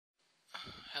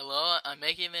Hello, I'm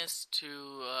making this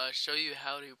to show you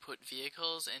how to put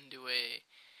vehicles into a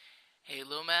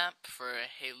Halo map for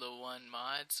Halo 1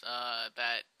 mods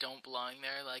that don't belong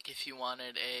there. Like if you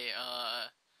wanted a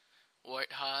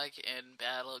Warthog in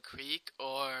Battle Creek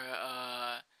or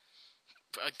a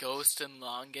Ghost in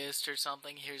Longest or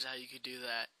something, here's how you could do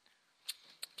that.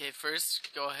 Okay,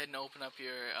 first go ahead and open up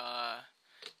your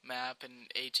map in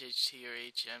HHT or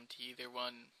HMT. Either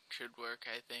one should work,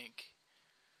 I think.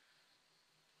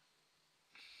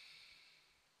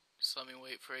 Just let me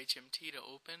wait for HMT to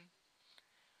open.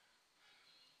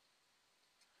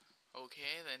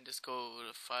 Okay, then just go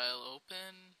to File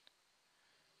Open.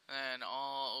 Then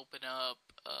I'll open up,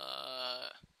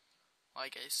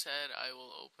 like I said, I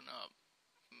will open up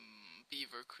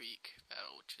Beaver Creek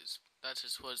Battle, that's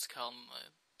just what it's called in the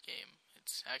game.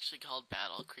 It's actually called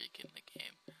Battle Creek in the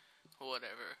game.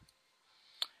 Whatever.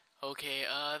 Okay,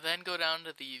 then go down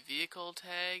to the vehicle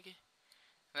tag.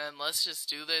 And then let's just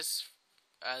do this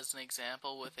as an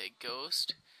example with a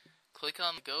ghost. Click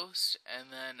on the ghost,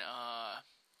 and then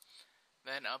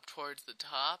up towards the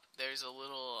top, there's a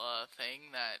little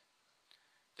thing that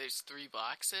there's 3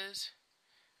 boxes.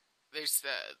 There's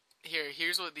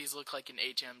here's what these look like in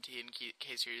HMT in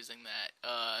case you're using that.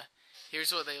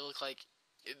 Here's what they look like.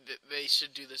 They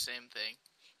should do the same thing.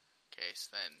 Okay,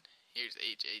 so then here's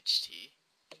HHT.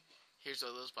 Here's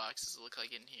what those boxes look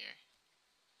like in here.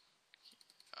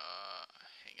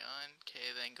 Hang on.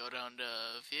 Okay, then go down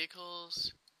to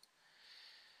vehicles.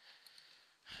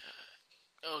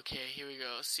 Okay, here we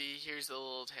go. See, here's the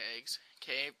little tags.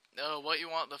 Okay, what you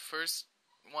want the first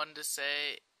one to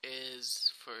say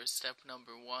is, for step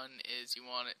number 1, is you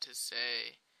want it to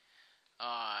say,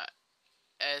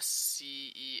 SCEN. I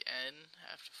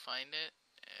have to find it.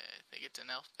 I think it's an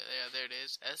alphabet. Yeah, there it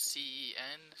is.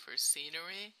 SCEN for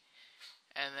scenery.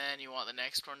 And then you want the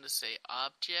next one to say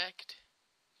object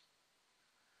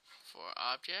for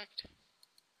object.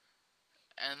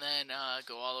 And then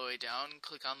go all the way down,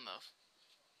 click on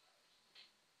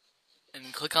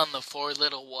the 4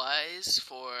 little Y's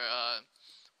for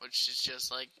which is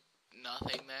just like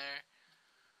nothing there,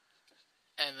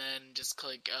 and then just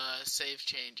click save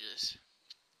changes.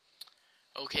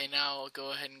 Okay, now I'll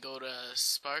go ahead and go to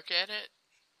Spark Edit.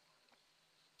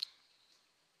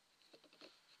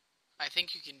 I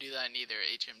think you can do that in either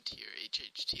HMT or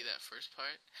HHT, that first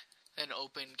part. Then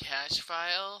open cache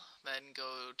file, then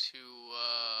go to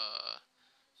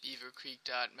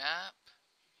beavercreek.map.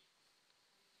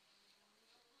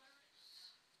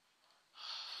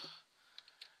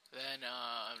 Then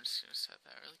I'm just going to set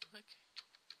that really quick.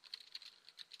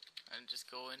 And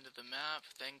just go into the map,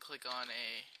 then click on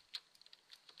a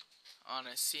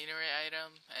scenery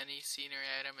item, any scenery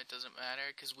item, it doesn't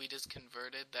matter, because we just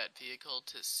converted that vehicle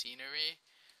to scenery,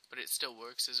 but it still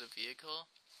works as a vehicle.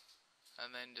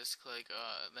 And then just click,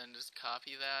 then just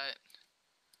copy that.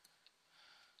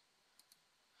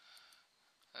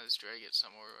 Let's drag it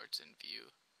somewhere where it's in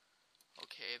view.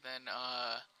 Okay, then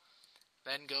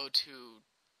go to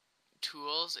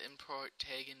Tools, import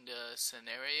tag into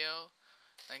scenario,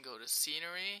 then go to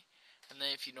scenery, and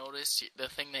then if you notice the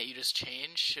thing that you just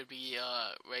changed should be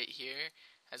right here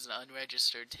as an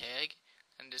unregistered tag,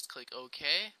 and just click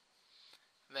OK.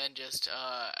 Then just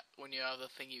when you have the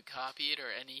thing you copied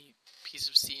or any piece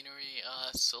of scenery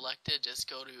selected, just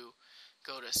go to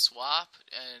swap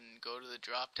and go to the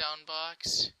drop down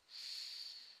box,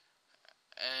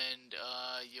 and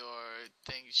your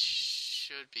thing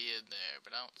should be in there,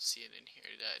 but I don't see it in here.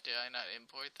 Did I not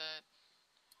import that?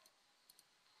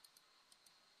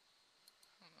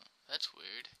 That's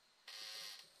weird.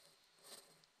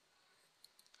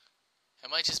 It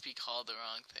might just be called the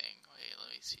wrong thing. Wait, let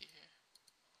me see here.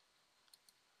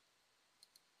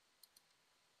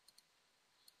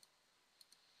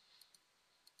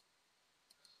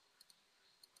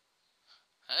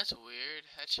 That's weird.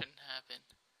 That shouldn't happen.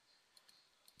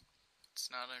 It's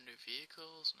not under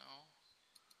vehicles, no.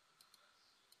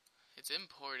 It's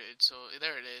imported, so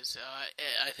there it is.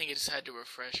 I think it just had to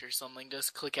refresh or something.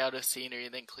 Just click out of scenery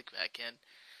and then click back in.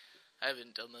 I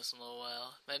haven't done this in a little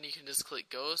while. Then you can just click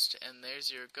ghost, and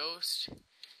there's your ghost.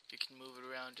 You can move it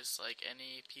around just like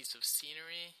any piece of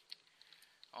scenery.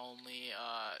 Only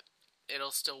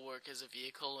it'll still work as a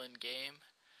vehicle in game.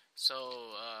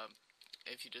 So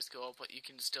if you just go up, you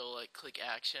can still like click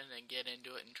action and get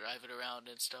into it and drive it around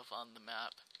and stuff on the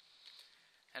map.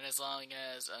 And as long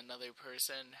as another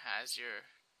person has your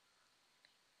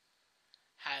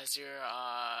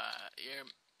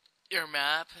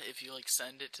map, if you like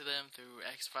send it to them through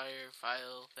Xfire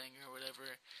file thing or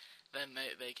whatever, then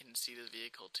they can see the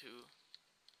vehicle too.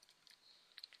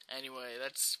 Anyway,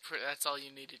 that's all you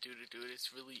need to do it.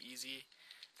 It's really easy.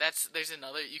 there's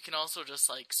another. You can also just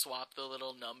like swap the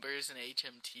little numbers in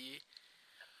HMT,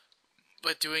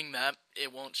 but doing that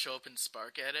it won't show up in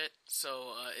Spark Edit.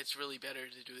 So it's really better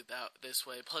to do it this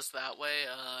way. Plus that way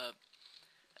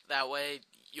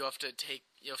you have to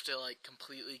like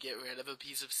completely get rid of a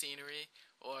piece of scenery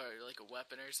or like a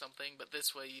weapon or something. But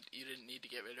this way you didn't need to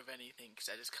get rid of anything because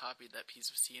I just copied that piece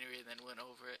of scenery and then went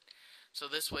over it. So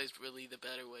this way is really the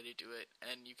better way to do it,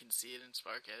 and you can see it in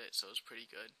Spark Edit, so it's pretty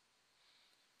good.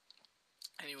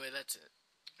 Anyway, that's it.